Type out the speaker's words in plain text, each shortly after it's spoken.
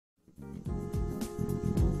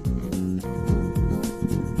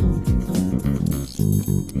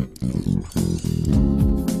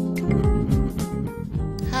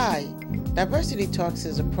Diversity Talks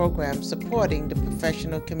is a program supporting the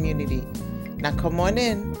professional community. Now come on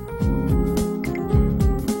in.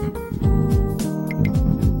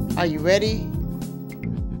 Are you ready?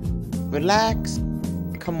 Relax,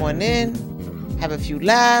 come on in, have a few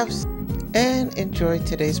laughs, and enjoy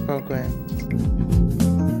today's program.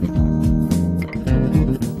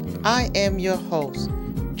 I am your host,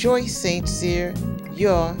 Joyce Saint-Cyr,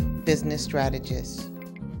 your business strategist.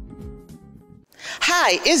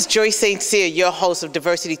 Hi, it's Joyce Saint-Cyr, your host of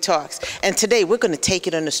Diversity Talks, and today we're going to take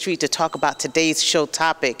it on the street to talk about today's show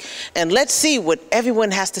topic, and let's see what everyone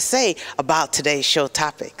has to say about today's show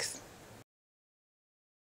topics.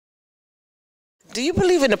 Do you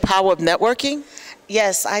believe in the power of networking?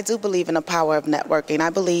 Yes, I do believe in the power of networking. I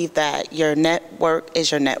believe that your network is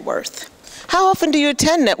your net worth. How often do you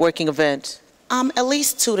attend networking events? At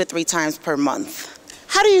least 2 to 3 times per month.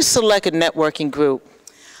 How do you select a networking group?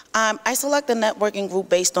 I select the networking group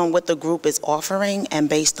based on what the group is offering and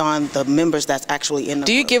based on the members that's actually in the group.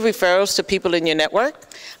 Do you give referrals to people in your network?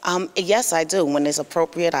 Yes, I do. When it's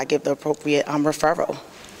appropriate, I give the appropriate referral.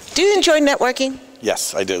 Do you enjoy networking?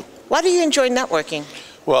 Yes, I do. Why do you enjoy networking?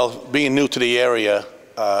 Well, being new to the area,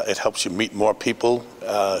 it helps you meet more people,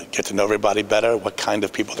 get to know everybody better, what kind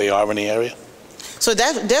of people they are in the area. So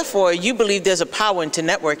therefore, you believe there's a power into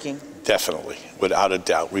networking? Definitely, without a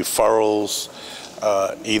doubt. Referrals,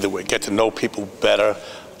 either way, get to know people better,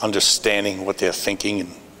 understanding what they're thinking and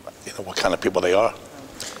what kind of people they are.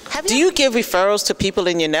 Do you give referrals to people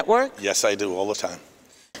in your network? Yes, I do, all the time.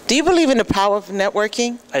 Do you believe in the power of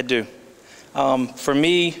networking? I do. For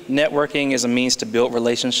me, networking is a means to build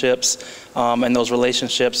relationships, and those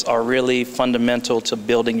relationships are really fundamental to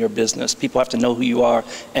building your business. People have to know who you are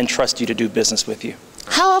and trust you to do business with you.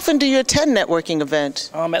 How often do you attend networking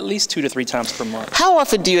events? At least 2 to 3 times per month. How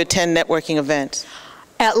often do you attend networking events?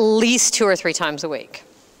 At least 2 or 3 times a week.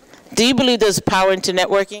 Do you believe there's power into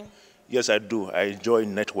networking? Yes, I do. I enjoy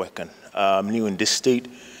networking. I'm new in this state,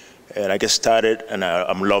 and I get started, and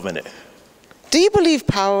I'm loving it. Do you believe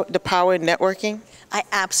the power in networking? I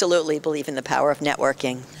absolutely believe in the power of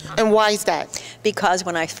networking. And why is that? Because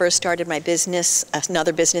when I first started my business,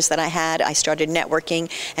 another business that I had, I started networking,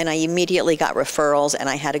 and I immediately got referrals, and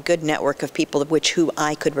I had a good network of people who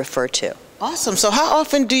I could refer to. Awesome. So how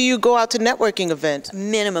often do you go out to networking events?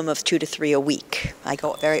 Minimum of 2 to 3 a week. I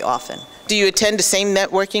go very often. Do you attend the same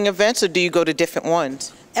networking events, or do you go to different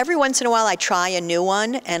ones? Every once in a while I try a new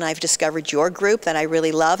one, and I've discovered your group that I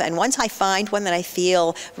really love, and once I find one that I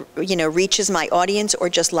feel reaches my audience or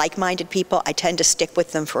just like-minded people, I tend to stick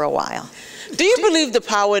with them for a while. Do you believe the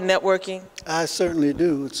power in networking? I certainly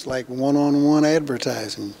do. It's like one-on-one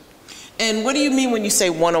advertising. And what do you mean when you say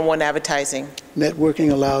one-on-one advertising?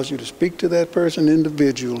 Networking allows you to speak to that person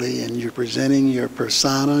individually, and you're presenting your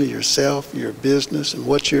persona, yourself, your business, and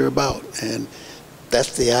what you're about, and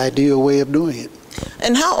that's the ideal way of doing it.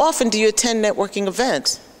 And how often do you attend networking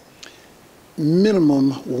events?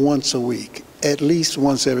 Minimum once a week, at least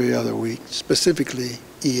once every other week, specifically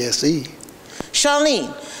ESE.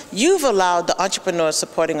 Charlene, you've allowed the Entrepreneurs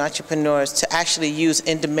Supporting Entrepreneurs to actually use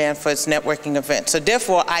In Demand for its networking event. So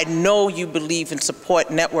therefore, I know you believe in support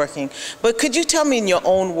networking. But could you tell me in your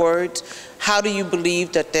own words, how do you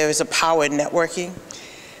believe that there is a power in networking?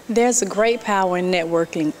 There's a great power in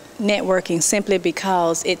networking simply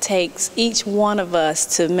because it takes each one of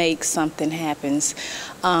us to make something happen.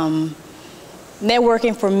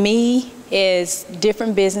 Networking for me is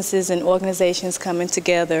different businesses and organizations coming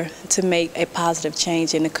together to make a positive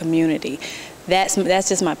change in the community. That's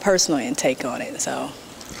just my personal intake on it. So,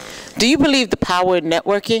 do you believe the power in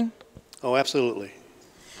networking? Oh, absolutely.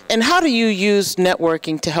 And how do you use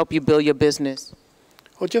networking to help you build your business?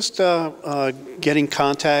 Well, just getting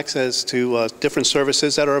contacts as to different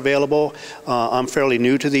services that are available. I'm fairly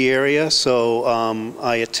new to the area, so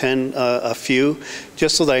I attend a few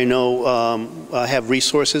just so that I know I have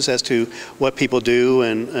resources as to what people do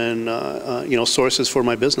and sources for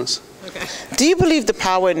my business. Okay. Do you believe the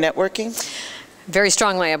power in networking? Very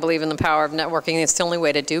strongly, I believe in the power of networking. It's the only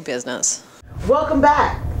way to do business. Welcome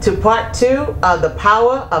back to part 2 of the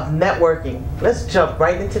power of networking. Let's jump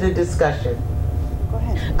right into the discussion.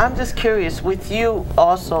 I'm just curious, with you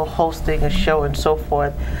also hosting a show and so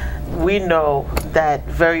forth, we know that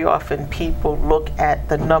very often people look at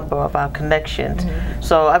the number of our connections.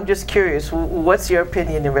 So I'm just curious, what's your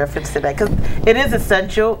opinion in reference to that? Because it is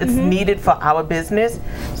essential, it's needed for our business.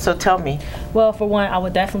 So tell me. Well, for one, I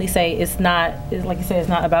would definitely say it's not, like you said, it's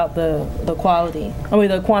not about the quality. I mean,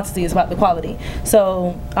 the quantity is about the quality.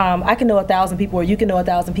 So I can know 1,000 people, or you can know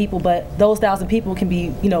 1,000 people, but those 1,000 people can be,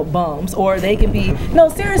 bums, or they can be, no,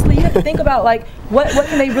 seriously, you have to think about, like, what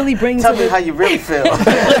can they really bring Tell to me the... how you really feel.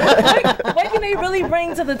 what can they really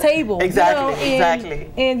bring to the table? Exactly,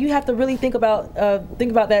 exactly. And you have to really think about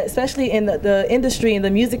that, especially in the industry, in the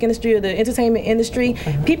music industry or the entertainment industry.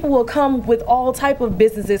 People will come with all type of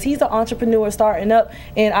businesses. He's an entrepreneur starting up,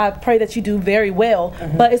 and I pray that you do very well.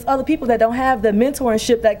 But it's other people that don't have the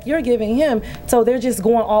mentorship that you're giving him, so they're just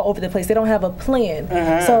going all over the place. They don't have a plan.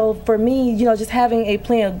 So for me, just having a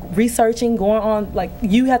plan, researching, going on, like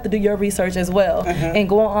you have to do your research as well, and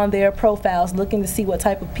going on their profiles, looking to see what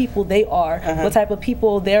type of people they are, what type of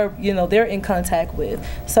people they're in contact with.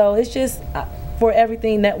 So it's just for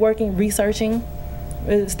everything, networking, researching.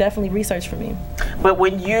 It's definitely research for me. But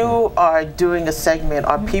when you are doing a segment,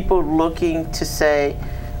 are people looking to say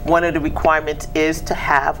one of the requirements is to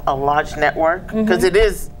have a large network? Because it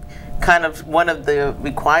is kind of one of the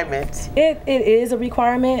requirements. It is a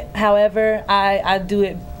requirement. However, I do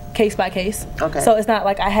it case by case. Okay. So it's not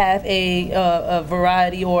like I have a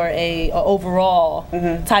variety or a overall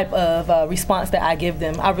type of response that I give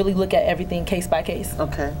them. I really look at everything case by case.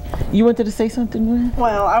 Okay. You wanted to say something, Maria?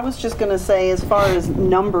 Well, I was just going to say, as far as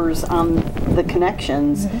numbers on the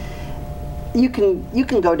connections, you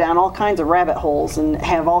can go down all kinds of rabbit holes and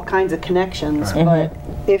have all kinds of connections, but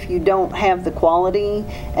if you don't have the quality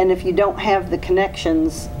and if you don't have the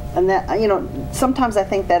connections, and that, sometimes I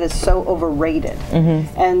think that is so overrated.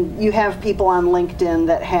 And you have people on LinkedIn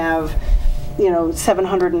that have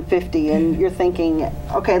 750, and you're thinking,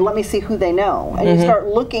 okay, let me see who they know. And you start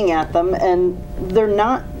looking at them, and they're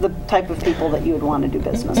not the type of people that you would want to do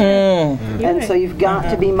business with. And so you've got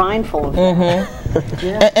to be mindful of that.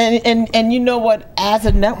 And you know what, as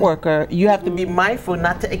a networker, you have to be mindful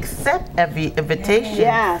not to accept every invitation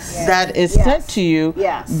that is sent to you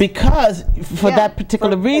because for that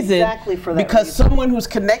particular reason. Exactly for that because reason. Someone who's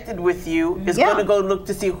connected with you is going to go look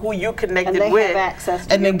to see who you connected and they with. Have access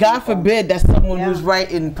to and then God forbid that someone who's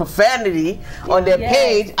writing profanity on their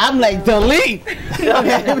page, I'm like, delete.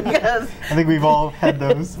 Because I think we've all had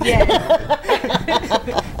those.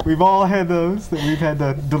 We've all had those that we've had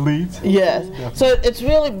to delete. Yes. So it's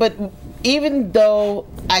really, but even though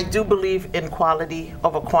I do believe in quality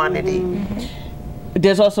over quantity,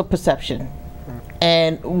 there's also perception.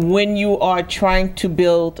 And when you are trying to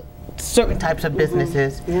build certain types of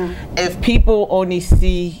businesses, if people only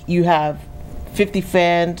see you have 50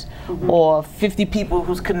 fans or 50 people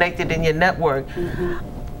who's connected in your network,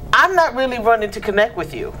 I'm not really running to connect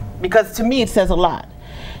with you, because to me it says a lot.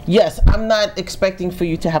 Yes, I'm not expecting for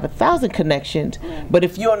you to have 1,000 connections, but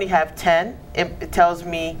if you only have 10, it tells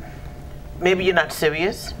me maybe you're not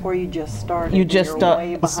serious, or you just started. You just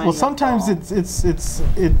start. Well, sometimes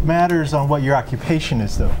it matters on what your occupation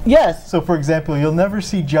is, though. Yes. So, for example, you'll never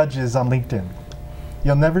see judges on LinkedIn.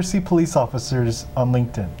 You'll never see police officers on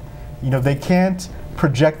LinkedIn. They can't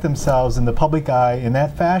project themselves in the public eye in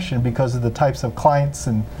that fashion because of the types of clients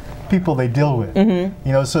and people they deal with.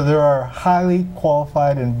 So there are highly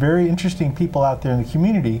qualified and very interesting people out there in the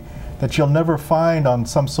community that you'll never find on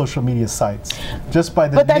some social media sites, just by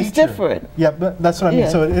the nature. But that's different. Yeah, but that's what I mean.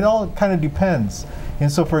 So it all kind of depends.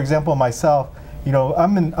 And so, for example, myself,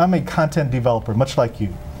 I'm a content developer, much like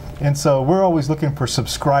you. And so we're always looking for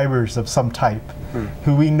subscribers of some type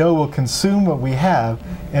who we know will consume what we have,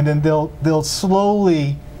 and then they'll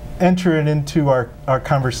slowly enter it into our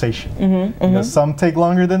conversation. Some take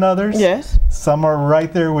longer than others. Yes. Some are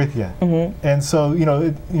right there with you. And so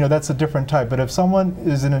that's a different type. But if someone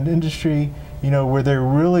is in an industry where they're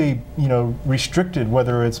really restricted,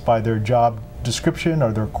 whether it's by their job description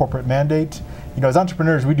or their corporate mandate, as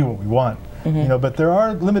entrepreneurs we do what we want. But there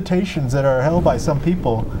are limitations that are held by some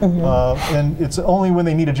people, and it's only when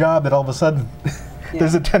they need a job that all of a sudden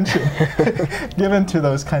there's attention given to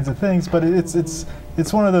those kinds of things. But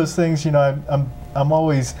it's one of those things. I'm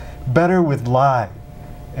always better with live.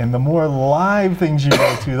 And the more live things you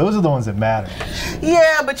go to, those are the ones that matter.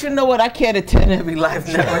 Yeah, but you know what? I can't attend every live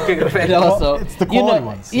networking event also. It's the quality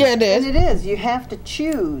ones. Yeah, it is. And it is. You have to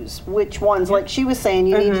choose which ones. Like she was saying,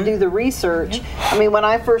 you need to do the research. I mean, when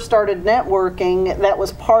I first started networking, that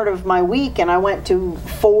was part of my week, and I went to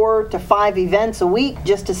 4 to 5 events a week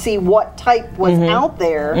just to see what type was out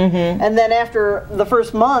there. And then after the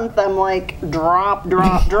first month, I'm like, drop,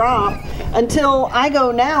 until I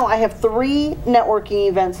go now, I have 3 networking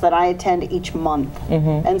events that I attend each month.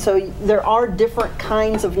 And so there are different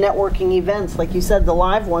kinds of networking events. Like you said, the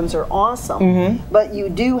live ones are awesome, but you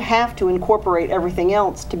do have to incorporate everything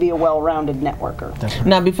else to be a well-rounded networker.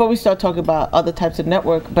 Now, before we start talking about other types of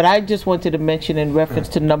network, but I just wanted to mention in reference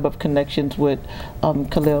to number of connections with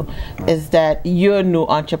Khalil, is that you're a new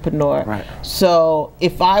entrepreneur. So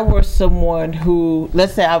if I were someone who,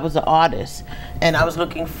 let's say I was an artist, and I was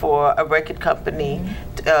looking for a record company,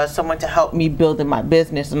 someone to help me build in my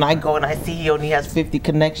business, and I go and I see he only has 50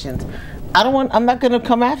 connections. I'm not going to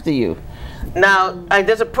come after you. Now,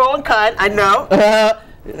 there's a pro and con, I know.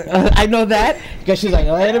 I know that, because she's like,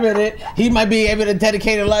 oh, wait a minute, he might be able to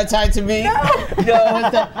dedicate a lot of time to me. No.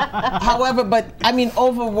 However, but I mean,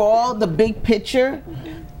 overall, the big picture,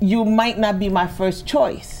 you might not be my first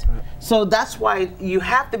choice. So that's why you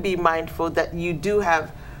have to be mindful that you do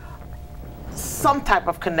have some type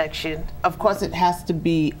of connection. Of course, it has to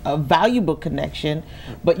be a valuable connection,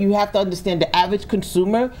 but you have to understand the average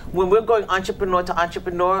consumer, when we're going entrepreneur to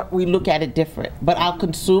entrepreneur, we look at it different. But our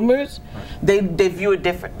consumers, they view it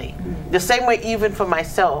differently. The same way, even for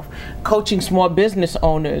myself, coaching small business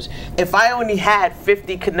owners, if I only had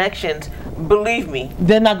 50 connections, believe me,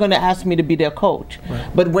 they're not going to ask me to be their coach.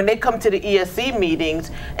 But when they come to the ESC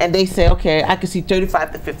meetings and they say, okay, I can see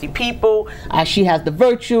 35 to 50 people, she has the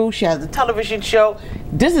virtual, she has the television show,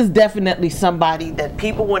 this is definitely somebody that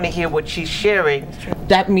people want to hear what she's sharing.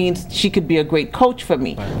 That means she could be a great coach for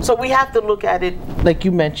me. So we have to look at it, like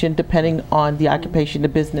you mentioned, depending on the occupation, the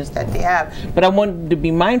business that they have. But I wanted to be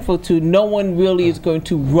mindful too, no one really is going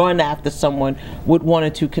to run after someone with 1 or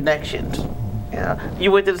 2 connections. Yeah.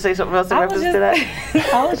 You wanted to say something else in reference to that?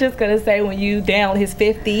 I was just going to say, when you down his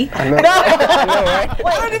 50. I know. I know, right?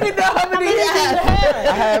 I don't even know how many you have.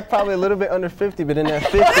 I have probably a little bit under 50, but in that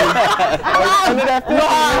 50, under that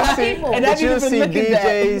 50, you'll see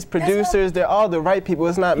DJs, producers, they're all the right people.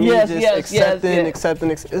 It's not me accepting.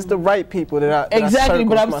 It's the right people that I exactly,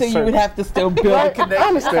 but I'm saying you would have to still build a connection. I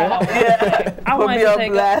understand. Yeah. Put me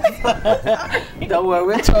on blast. Don't worry,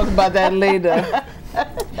 we'll talk about that later.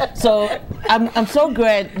 So I'm so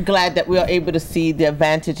glad that we are able to see the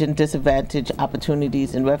advantage and disadvantage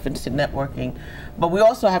opportunities in reference to networking. But we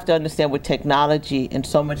also have to understand with technology and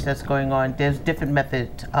so much that's going on, there's different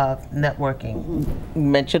methods of networking. You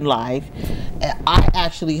mentioned live. I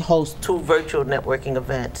actually host 2 virtual networking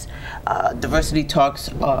events. Diversity Talks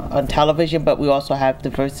on television, but we also have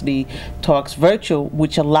Diversity Talks virtual,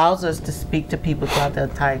 which allows us to speak to people throughout the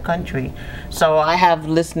entire country. So I have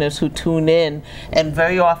listeners who tune in, and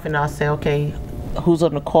very often I'll say, okay, who's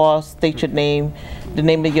on the call, state your name, the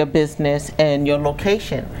name of your business, and your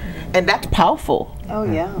location. And that's powerful. Oh,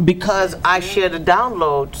 yeah. Because I share the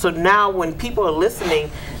download. So now when people are listening,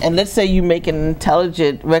 and let's say you make an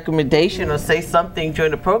intelligent recommendation or say something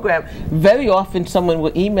during the program, very often someone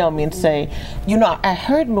will email me and say, you know, I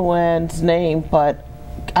heard Luann's name, but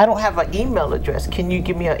I don't have an email address. Can you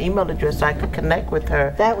give me an email address so I could connect with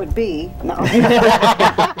her? That would be, no.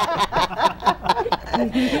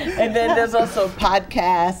 And then there's also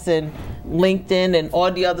podcasts and LinkedIn and all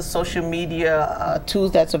the other social media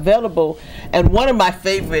tools that's available. And one of my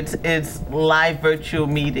favorites is live virtual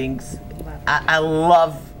meetings. I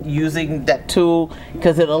love using that tool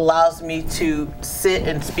because it allows me to sit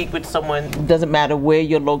and speak with someone. It doesn't matter where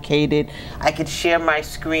you're located. I can share my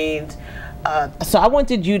screens. So I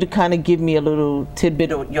wanted you to kind of give me a little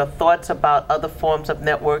tidbit of your thoughts about other forms of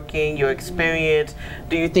networking, your experience.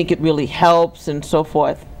 Do you think it really helps and so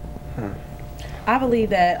forth? I believe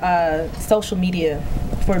that social media,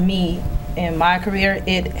 for me, in my career,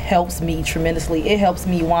 it helps me tremendously. It helps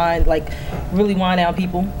me really wind down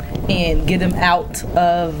people and get them out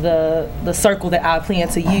of the circle that I plan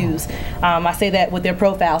to use. I say that with their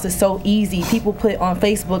profiles. It's so easy. People put on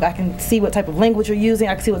Facebook, I can see what type of language you're using,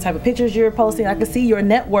 I can see what type of pictures you're posting, I can see your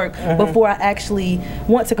network before I actually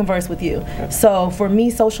want to converse with you. So for me,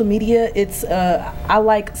 social media, it's I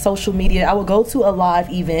like social media. I will go to a live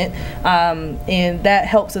event, and that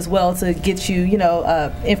helps as well to get you,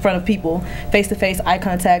 in front of people, face-to-face eye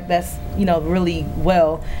contact. That's really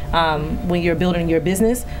well when you're building your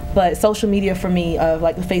business. But social media for me,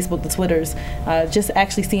 like the Facebook, the Twitters, just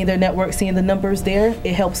actually seeing their network, seeing the numbers there,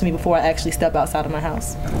 it helps me before I actually step outside of my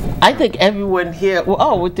house. I think everyone here,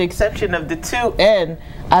 with the exception of the 2N,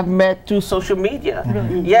 I've met through social media.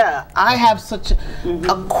 Yeah, I have such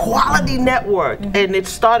a quality network, and it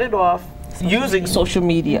started off using social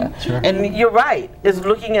media. And you're right, it's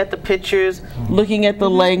looking at the pictures, looking at the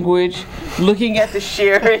language, looking at the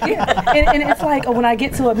sharing. and it's like when I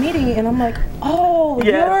get to a meeting and I'm like, oh,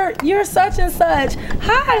 you're such and such.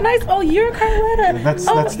 Hi, nice. Oh, you're Carletta. That's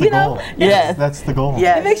the goal. Yes, that's the goal.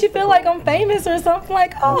 It makes you feel like I'm famous or something,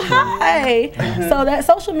 like, oh, hi. So that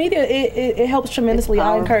social media, it helps tremendously.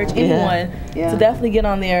 I encourage anyone to definitely get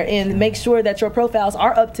on there and make sure that your profiles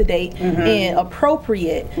are up to date and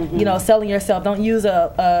appropriate. Selling yourself. Don't use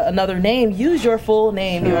another name. Use your full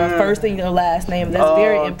name, your first and your last name. That's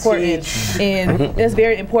very important. And that's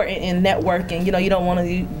very important in networking. You know, you don't want to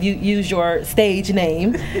use your stage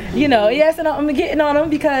name. You know, yes, and I'm getting on them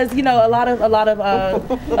because you know a lot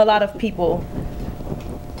of people.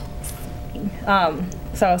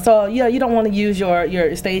 So yeah, you don't want to use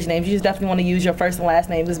your stage names. You just definitely want to use your first and last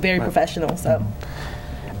name. It's very professional. So.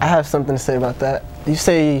 I have something to say about that. You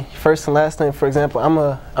say first and last name, for example, I'm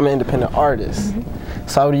an independent artist.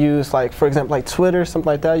 So I would use, like, for example, like Twitter, something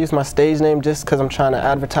like that. I use my stage name just because I'm trying to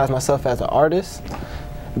advertise myself as an artist.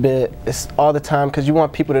 But it's all the time because you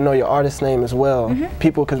want people to know your artist name as well.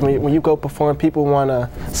 People, because when you go perform, people want to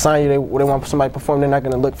sign you. They want somebody to perform. They're not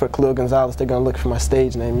going to look for Khalil Gonzalez. They're going to look for my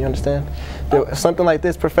stage name. You understand? Something like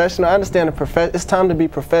this, professional. I understand it's time to be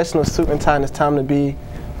professional, suit and tie. And it's time to be,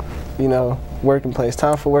 you know, working place.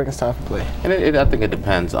 Time for work, it's time for play. And I think it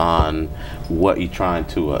depends on what you're trying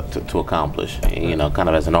to accomplish. You know, kind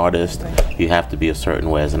of as an artist, you have to be a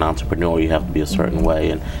certain way. As an entrepreneur, you have to be a certain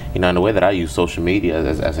way. And you know, in the way that I use social media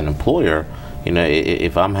as an employer, you know,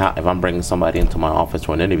 if I'm bringing somebody into my office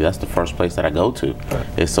for an interview, that's the first place that I go to,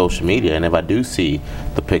 is social media. And if I do see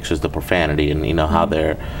the pictures, the profanity, and you know how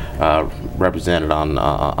they're represented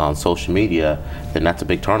on social media, then that's a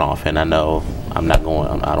big turnoff. And I know I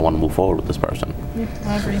don't want to move forward with this person.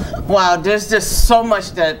 I agree. Wow, there's just so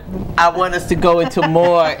much that I want us to go into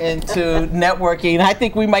more into networking. I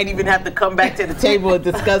think we might even have to come back to the table and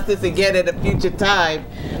discuss this again at a future time.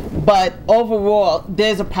 But overall,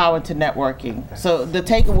 there's a power to networking. So the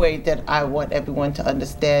takeaway that I want everyone to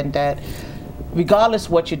understand that regardless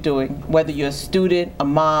what you're doing, whether you're a student, a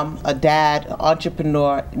mom, a dad, an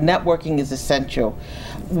entrepreneur, networking is essential.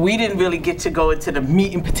 We didn't really get to go into the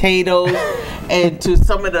meat and potatoes and to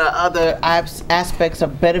some of the other aspects or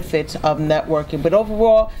benefits of networking. But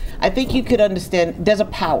overall, I think you could understand there's a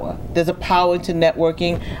power. There's a power to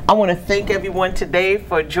networking. I want to thank everyone today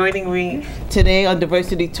for joining me today on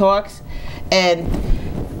Diversity Talks. And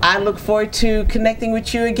I look forward to connecting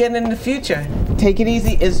with you again in the future. Take it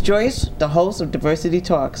easy. It's Joyce, the host of Diversity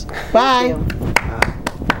Talks. Bye.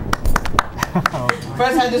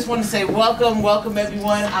 First, I just want to say welcome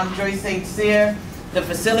everyone. I'm Joyce Saint-Cyr, the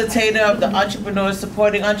facilitator of the Entrepreneurs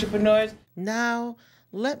Supporting Entrepreneurs. Now,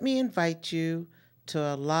 let me invite you to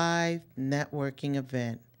a live networking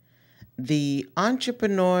event, the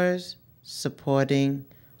Entrepreneurs Supporting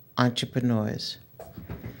Entrepreneurs.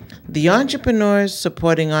 The Entrepreneurs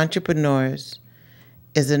Supporting Entrepreneurs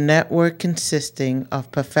is a network consisting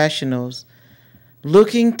of professionals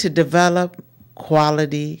looking to develop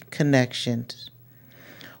quality connections.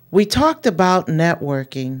 We talked about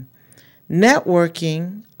networking.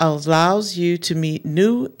 Networking allows you to meet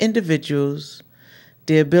new individuals,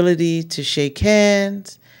 the ability to shake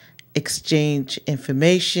hands, exchange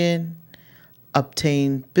information,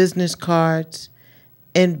 obtain business cards,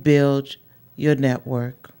 and build your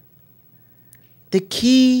network. The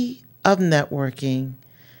key of networking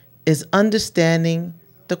is understanding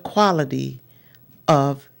the quality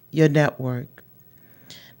of your network.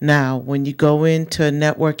 Now, when you go into a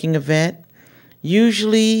networking event,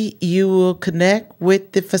 usually you will connect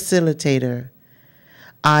with the facilitator.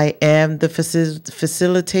 I am the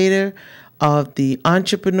facilitator of the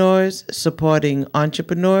Entrepreneurs Supporting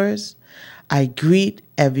Entrepreneurs. I greet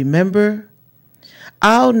every member.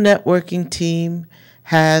 Our networking team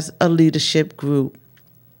has a leadership group.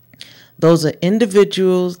 Those are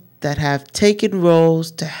individuals that have taken roles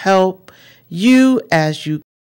to help you as you